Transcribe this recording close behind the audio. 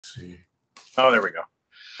Let's see. Oh, there we go.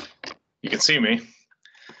 You can see me.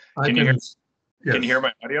 Can you hear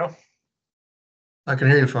my audio? I can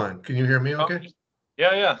hear you fine. Can you hear me okay?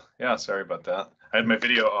 Yeah. Sorry about that. I had my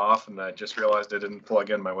video off and I just realized I didn't plug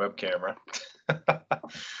in my web camera.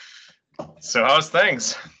 So how's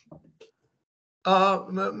things?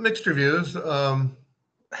 Mixed reviews.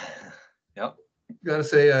 Yep. Gotta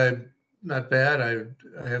say, not bad. I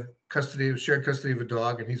have shared custody of a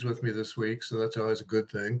dog, and he's with me this week, so that's always a good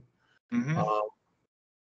thing. Mm-hmm.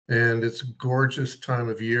 And it's a gorgeous time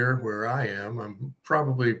of year where I am. I'm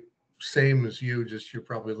probably same as you, just you're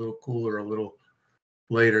probably a little cooler, a little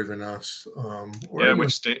later than us. Yeah,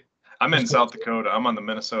 which state? I'm in South Dakota. I'm on the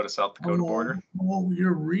Minnesota-South Dakota border. Oh,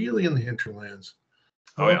 you're really in the hinterlands.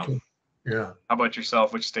 Oh, okay. Yeah. How about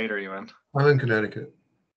yourself? Which state are you in? I'm in Connecticut.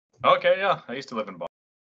 Okay, yeah. I used to live in Boston.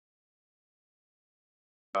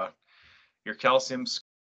 Your calcium.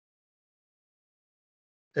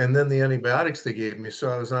 And then the antibiotics they gave me. So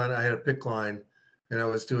I had a PICC line, and I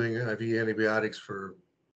was doing IV antibiotics for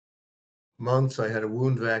months. I had a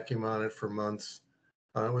wound vacuum on it for months.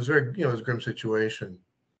 It was it was a grim situation.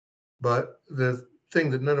 But the thing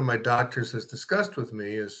that none of my doctors has discussed with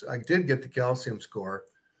me is I did get the calcium score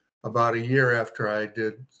about a year after I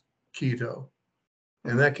did keto.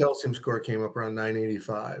 And that calcium score came up around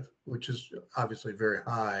 985, which is obviously very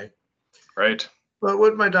high. Right. But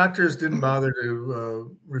what my doctors didn't bother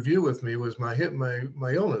to review with me was my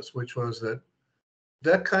illness, which was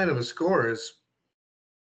that kind of a score is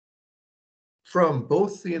from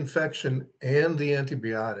both the infection and the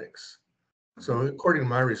antibiotics. So according to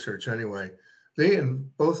my research anyway,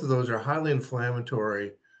 both of those are highly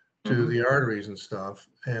inflammatory to the arteries and stuff.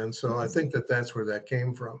 And so I think that's where that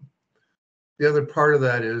came from. The other part of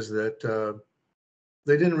that is that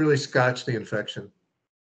they didn't really scotch the infection.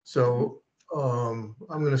 So I'm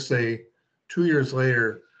going to say 2 years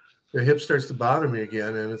later, the hip starts to bother me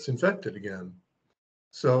again and it's infected again.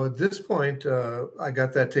 So at this point, I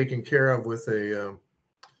got that taken care of with an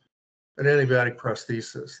antibiotic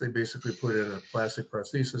prosthesis. They basically put in a plastic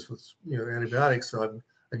prosthesis with antibiotics. So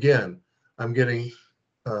I'm getting,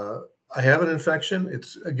 I have an infection.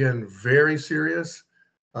 It's again very serious.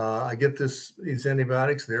 I get these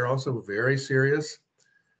antibiotics. They're also very serious.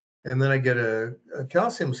 And then I get a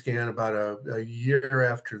calcium scan about a year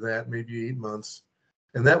after that, maybe 8 months.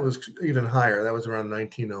 And that was even higher. That was around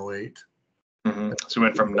 1908. So we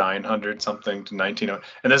went from 900 something to 1900.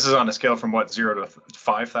 And this is on a scale from what, 0 to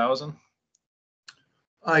 5,000?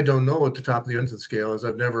 I don't know what the top of the end of the scale is.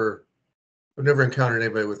 I've never encountered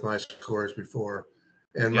anybody with my scores before.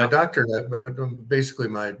 And my doctor, basically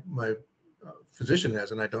my physician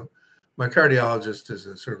has, and I don't. My cardiologist is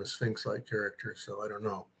a sort of a Sphinx-like character, so I don't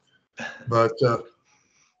know. But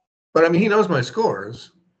I mean, he knows my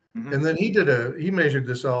scores, and then he measured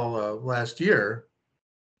this all last year,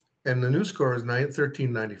 and the new score is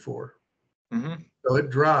 1394. So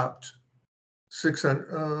it dropped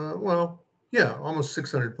 600. Almost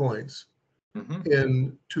 600 points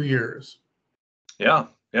in 2 years. Yeah.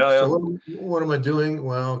 So what am I doing?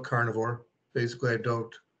 Well, carnivore. Basically, I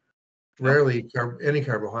don't rarely any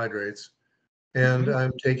carbohydrates, and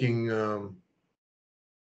I'm taking a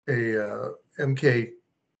MK2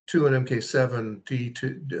 and MK7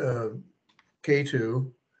 D2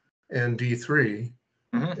 K2 and D3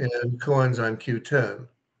 and coenzyme Q10.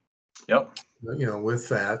 Yep. With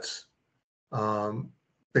fats.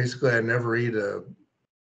 Basically, I never eat a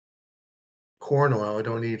corn oil. I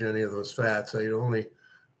don't eat any of those fats. I only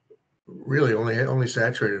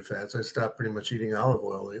saturated fats. I stopped pretty much eating olive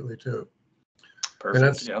oil lately too. Perfect. And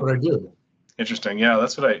that's what I do. Interesting. Yeah,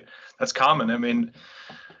 that's common. I mean,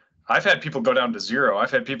 I've had people go down to 0.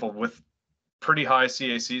 I've had people with pretty high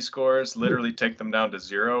CAC scores literally take them down to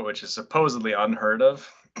 0, which is supposedly unheard of.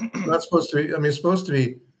 Not supposed to be. I mean, it's supposed to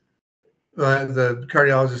be. The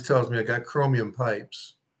cardiologist tells me I got chromium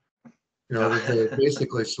pipes. That they're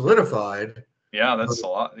basically solidified. Yeah, that's a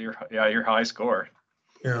lot. Your high score.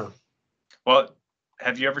 Yeah. Well,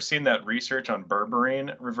 have you ever seen that research on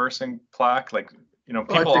berberine reversing plaque? Like,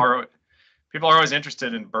 people are always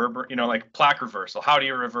interested in like plaque reversal. How do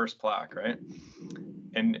you reverse plaque, right?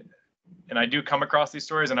 And I do come across these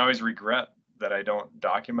stories, and I always regret that I don't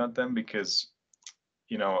document them because,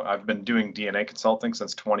 I've been doing DNA consulting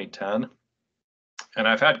since 2010. And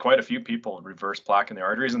I've had quite a few people reverse plaque in the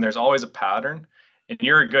arteries, and there's always a pattern. And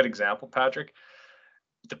you're a good example, Patrick.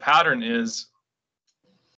 The pattern is,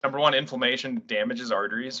 number one, inflammation damages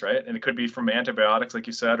arteries, right? And it could be from antibiotics, like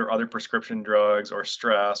you said, or other prescription drugs, or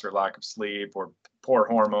stress, or lack of sleep, or poor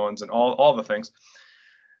hormones, and all the things.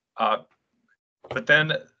 But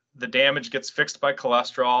then the damage gets fixed by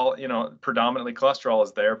cholesterol. You know, predominantly cholesterol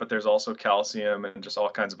is there, but there's also calcium and just all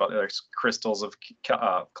kinds of other crystals of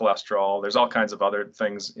cholesterol. There's all kinds of other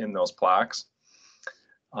things in those plaques.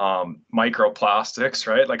 Microplastics,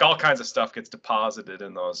 right? Like all kinds of stuff gets deposited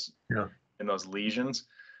in those lesions.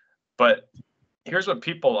 But here's what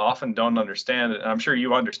people often don't understand, and I'm sure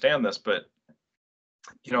you understand this, but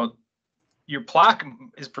you know, your plaque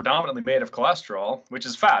is predominantly made of cholesterol, which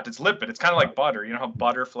is fat. It's lipid. It's kind of like butter. You know how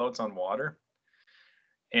butter floats on water?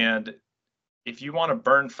 And if you want to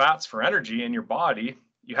burn fats for energy in your body,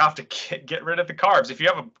 you have to get rid of the carbs. If you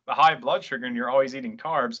have a high blood sugar and you're always eating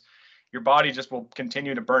carbs, your body just will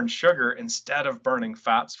continue to burn sugar instead of burning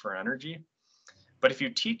fats for energy. But if you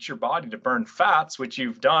teach your body to burn fats, which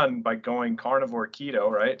you've done by going carnivore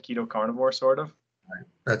keto, right? Keto carnivore sort of. Right.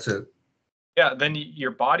 That's it. Yeah, then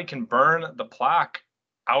your body can burn the plaque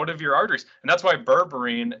out of your arteries. And that's why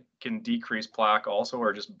berberine can decrease plaque also,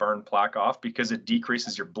 or just burn plaque off, because it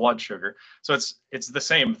decreases your blood sugar. So it's the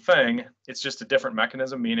same thing. It's just a different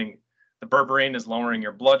mechanism, meaning the berberine is lowering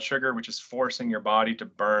your blood sugar, which is forcing your body to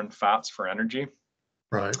burn fats for energy.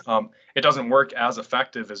 Right. It doesn't work as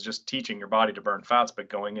effective as just teaching your body to burn fats, but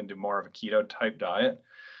going into more of a keto type diet.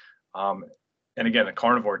 And again, a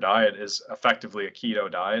carnivore diet is effectively a keto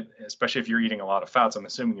diet, especially if you're eating a lot of fats. I'm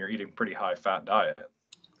assuming you're eating pretty high fat diet.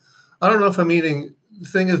 I don't know if I'm eating. The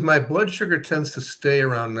thing is, my blood sugar tends to stay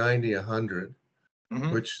around 90, 100,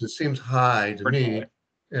 which seems high to me. High.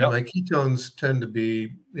 And my ketones tend to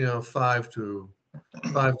be, 5 to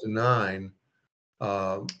 9.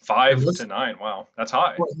 5 to 9. Wow, that's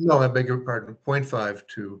high. Well, no, I beg your pardon. 0.5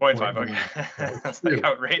 to 0.5. Okay, that's like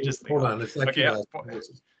outrageously. Hold on, it's like okay, yeah.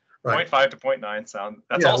 Right. 0.5 to 0.9 sound.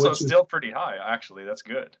 That's also still pretty high. Actually, that's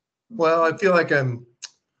good. Well, I feel like I'm.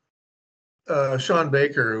 Sean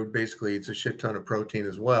Baker, who basically eats a shit ton of protein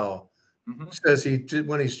as well, says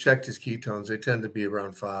when he's checked his ketones, they tend to be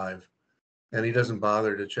around 5, and he doesn't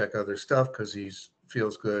bother to check other stuff because he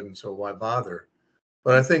feels good, and so why bother?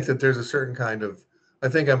 But I think that there's a certain kind of. I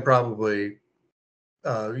think I'm probably,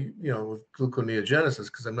 with gluconeogenesis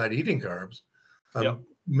because I'm not eating carbs. I'm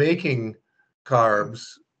making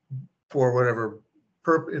carbs for whatever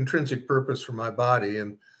intrinsic purpose for my body,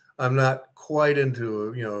 and I'm not quite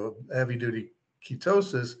into heavy duty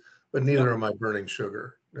ketosis, but neither am I burning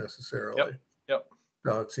sugar necessarily.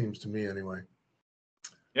 No, it seems to me anyway.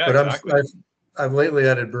 Yeah, but exactly. I've lately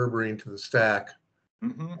added berberine to the stack,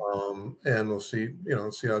 and we'll see.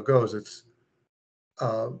 See how it goes. It's.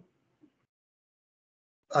 I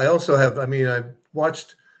also have. I mean, I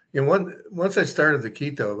watched. Once I started the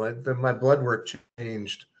keto, my blood work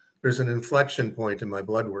changed. There's an inflection point in my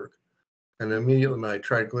blood work. And immediately my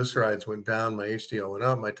triglycerides went down, my HDL went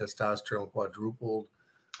up, my testosterone quadrupled.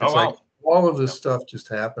 It's like all of this stuff just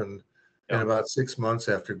happened in about 6 months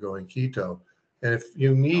after going keto. And if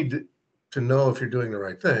you need to know if you're doing the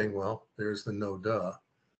right thing, well, there's the no duh.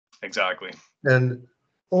 Exactly. And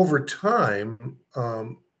over time,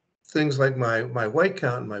 things like my white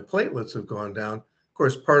count and my platelets have gone down. Of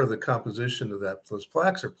course, part of the composition of those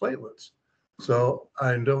plaques are platelets. So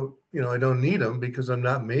I don't need them because I'm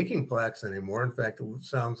not making plaques anymore. In fact, it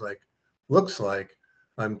looks like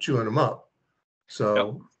I'm chewing them up.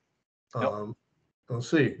 So we'll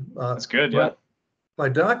see. That's good. Yeah. My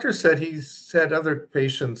doctor said he's had other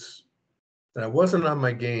patients that I wasn't on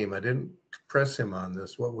my game. I didn't press him on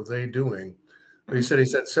this. What were they doing? But he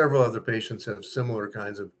said several other patients have similar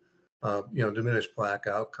kinds of diminished plaque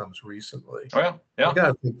outcomes recently. Oh yeah. I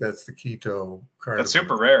gotta think that's the keto carnivore. That's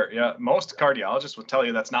super rare. Yeah, most cardiologists will tell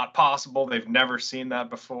you that's not possible. They've never seen that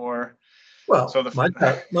before. Well, so my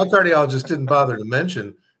cardiologist didn't bother to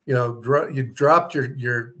mention, you dropped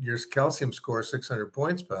your calcium score 600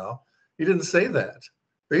 points, pal. He didn't say that.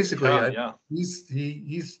 Basically,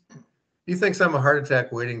 he thinks I'm a heart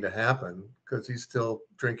attack waiting to happen because he's still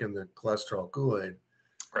drinking the cholesterol Kool-Aid.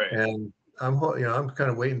 Right. And I'm kind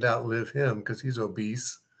of waiting to outlive him because he's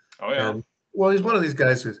obese. Oh yeah. And, he's one of these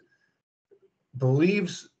guys who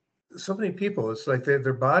believes so many people. It's like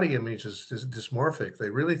their body image is dysmorphic. They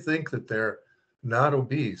really think that they're not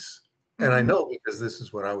obese, and I know because this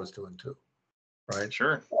is what I was doing too. Right.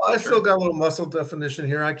 Sure. Well, I still got a little muscle definition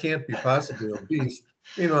here. I can't be possibly obese.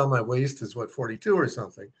 Meanwhile, my waist is 42 or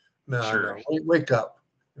something. No, wake up.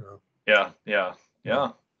 Yeah.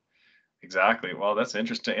 Exactly. Well, that's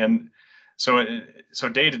interesting. And so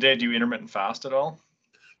day to day, do you intermittent fast at all?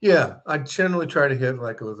 Yeah, I generally try to hit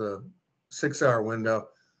like with a 6-hour window.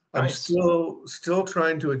 Nice. I'm still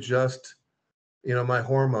trying to adjust, my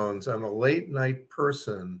hormones. I'm a late night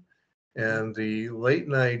person, and the late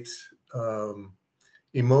night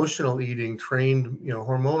emotional eating trained,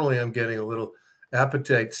 hormonally, I'm getting a little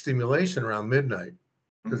appetite stimulation around midnight,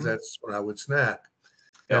 because that's when I would snack.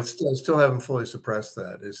 Yeah. And I still haven't fully suppressed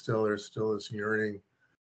that. There's still this yearning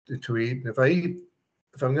to eat. And if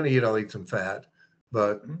I'm going to eat, I'll eat some fat.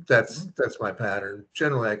 But that's my pattern.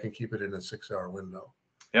 Generally, I can keep it in a 6-hour window.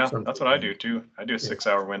 Yeah, that's what I do too. I do a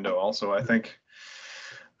 6-hour window also. I think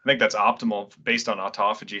that's optimal based on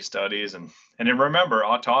autophagy studies. And remember,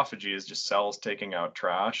 autophagy is just cells taking out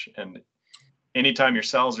trash. And anytime your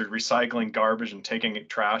cells are recycling garbage and taking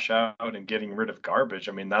trash out and getting rid of garbage,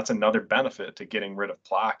 I mean, that's another benefit to getting rid of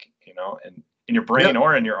plaque, and in your brain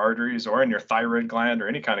or in your arteries or in your thyroid gland or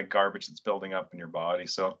any kind of garbage that's building up in your body.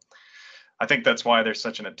 So I think that's why there's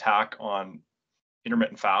such an attack on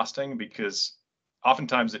intermittent fasting, because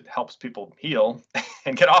oftentimes it helps people heal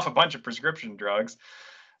and get off a bunch of prescription drugs.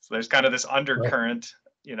 So there's kind of this undercurrent,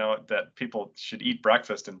 that people should eat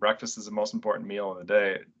breakfast, and breakfast is the most important meal of the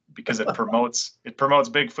day because it promotes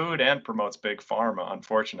big food and promotes big pharma,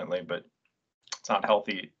 unfortunately, but it's not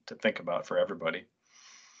healthy to think about for everybody.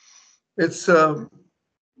 It's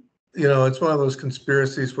it's one of those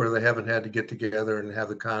conspiracies where they haven't had to get together and have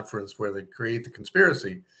the conference where they create the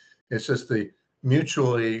conspiracy. It's just the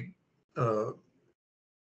mutually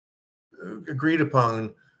agreed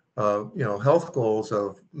upon health goals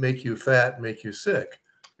of make you fat, make you sick.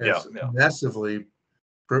 And it's massively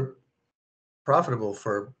profitable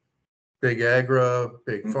for big agri,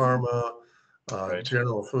 big pharma,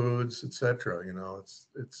 General Foods, etc.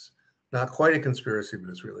 It's not quite a conspiracy, but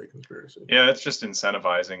it's really a conspiracy. Yeah, it's just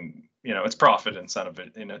incentivizing. It's profit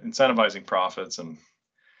incentivizing profits and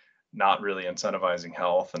not really incentivizing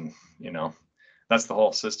health, and that's the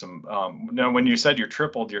whole system. Now, when you said you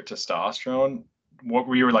tripled your testosterone, what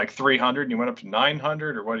were you like 300 and you went up to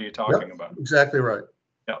 900, or what are you talking about? Exactly right.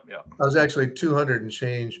 Yeah. I was actually 200 and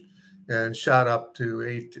change, and shot up to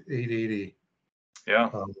 880. Yeah,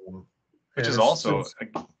 which is also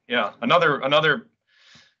another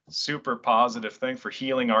super positive thing for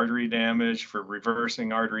healing artery damage, for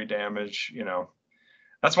reversing artery damage.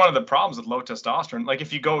 That's one of the problems with low testosterone. Like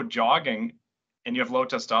if you go jogging and you have low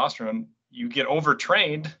testosterone, you get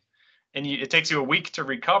overtrained and it takes you a week to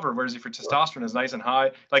recover. Whereas if your testosterone is nice and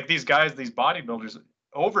high, like these guys, these bodybuilders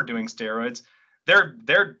overdoing steroids,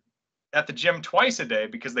 they're at the gym twice a day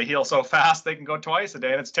because they heal so fast they can go twice a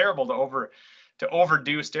day. And it's terrible to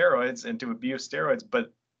overdo steroids and to abuse steroids,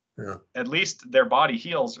 but at least their body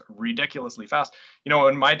heals ridiculously fast.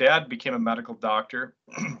 When my dad became a medical doctor,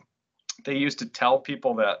 they used to tell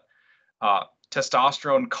people that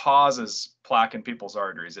testosterone causes plaque in people's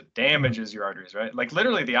arteries. It damages your arteries, right? Like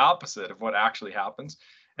literally the opposite of what actually happens.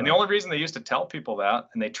 And the only reason they used to tell people that,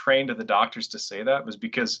 and they trained the doctors to say that, was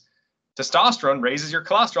because testosterone raises your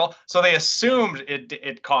cholesterol. So they assumed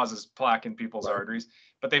it causes plaque in people's arteries.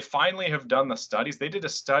 But they finally have done the studies. They did a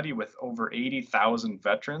study with over 80,000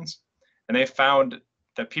 veterans, and they found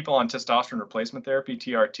that people on testosterone replacement therapy,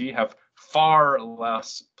 TRT, have far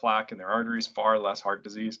less plaque in their arteries, far less heart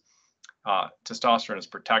disease. Testosterone is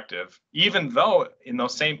protective, even though in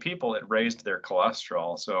those same people it raised their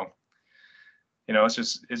cholesterol. So,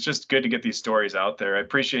 it's just good to get these stories out there. I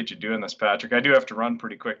appreciate you doing this, Patrick. I do have to run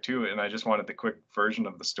pretty quick too, and I just wanted the quick version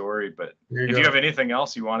of the story. But if you have anything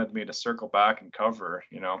else you wanted me to circle back and cover,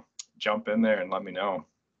 jump in there and let me know.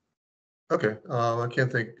 Okay. I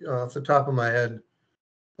can't think off the top of my head.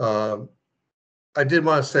 I did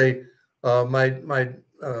want to say my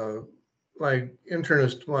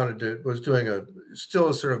internist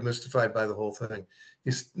still sort of mystified by the whole thing.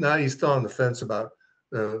 He's still on the fence about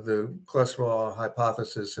the cholesterol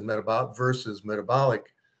hypothesis and versus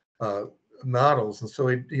metabolic models. And so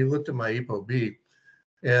he looked at my ApoB,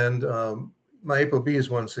 and my ApoB is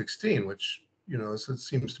 116, which, it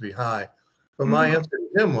seems to be high. But my answer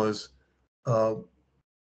to him was,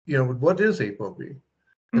 what is ApoB?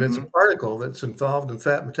 And it's a particle that's involved in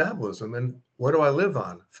fat metabolism. And what do I live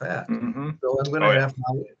on? Fat. So I'm going to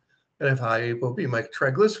have high ApoB. My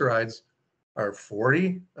triglycerides are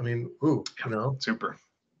 40. I mean, super.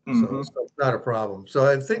 So it's not a problem.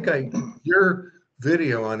 So I think your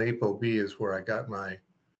video on ApoB is where I got my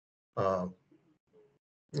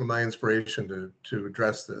inspiration to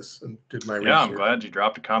address this and did my research. Yeah, I'm glad you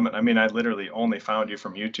dropped a comment. I mean, I literally only found you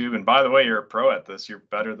from YouTube. And by the way, you're a pro at this. You're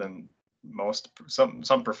better than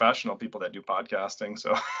some professional people that do podcasting.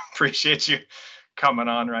 So appreciate you coming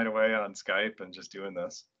on right away on Skype and just doing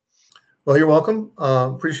this. Well, you're welcome.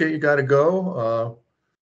 Appreciate you. Got to go.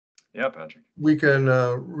 Yeah, Patrick. We can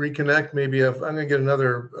reconnect. Maybe if I'm going to get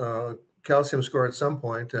another calcium score at some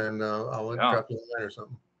point, and I'll drop you a line or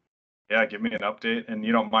something. Yeah, give me an update. And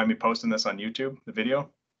you don't mind me posting this on YouTube, the video?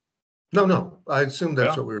 No, I assume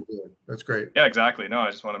that's Yeah. what we were doing. That's great. Yeah, exactly. No,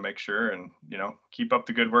 I just want to make sure, and keep up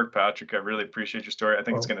the good work, Patrick. I really appreciate your story. I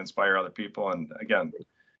think it's going to inspire other people. And again,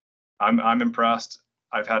 I'm impressed.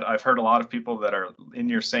 I've heard a lot of people that are in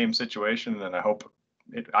your same situation, and I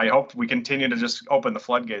hope we continue to just open the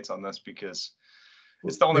floodgates on this, because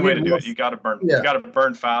it's the only way to do it. You got to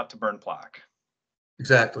burn fat to burn plaque.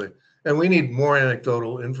 Exactly. And we need more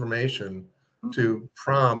anecdotal information to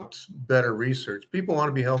prompt better research. People want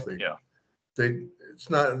to be healthy. Yeah. It's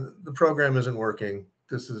not, the program isn't working.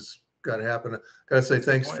 This has got to happen. Got to say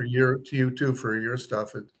thanks to you too for your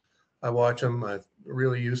stuff. I watch them.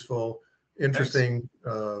 Really useful, interesting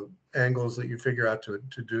angles that you figure out to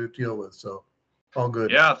deal with. So all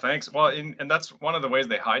good. Yeah, thanks. Well, and that's one of the ways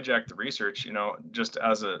they hijack the research. Just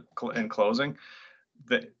as in closing,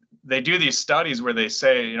 that they do these studies where they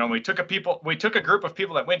say, we took a group of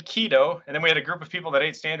people that went keto, and then we had a group of people that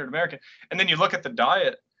ate standard American, and then you look at the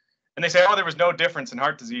diet, and they say, oh, there was no difference in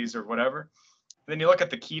heart disease or whatever. And then you look at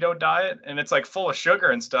the keto diet, and it's like full of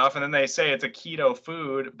sugar and stuff, and then they say it's a keto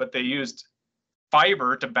food, but they used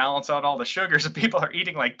fiber to balance out all the sugars, and people are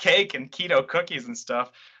eating like cake and keto cookies and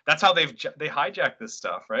stuff. That's how they hijack this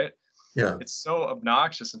stuff, right? Yeah. It's so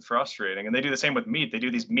obnoxious and frustrating. And they do the same with meat. They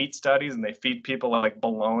do these meat studies, and they feed people like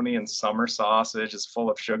bologna and summer sausage is full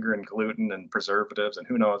of sugar and gluten and preservatives and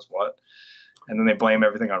who knows what. And then they blame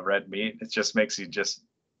everything on red meat. It just makes you just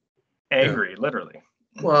angry, literally.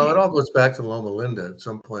 Well, it all goes back to Loma Linda at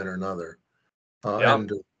some point or another.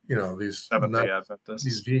 And these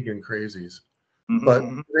vegan crazies. But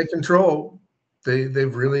they control,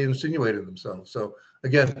 they've really insinuated themselves. So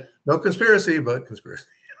again, no conspiracy, but conspiracy.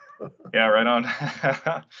 Yeah, right on.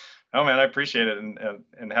 Oh man, I appreciate it,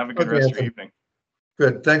 and have a good rest of your evening.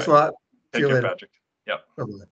 Good. Thanks a lot. Take care, Patrick. Yep. Bye-bye.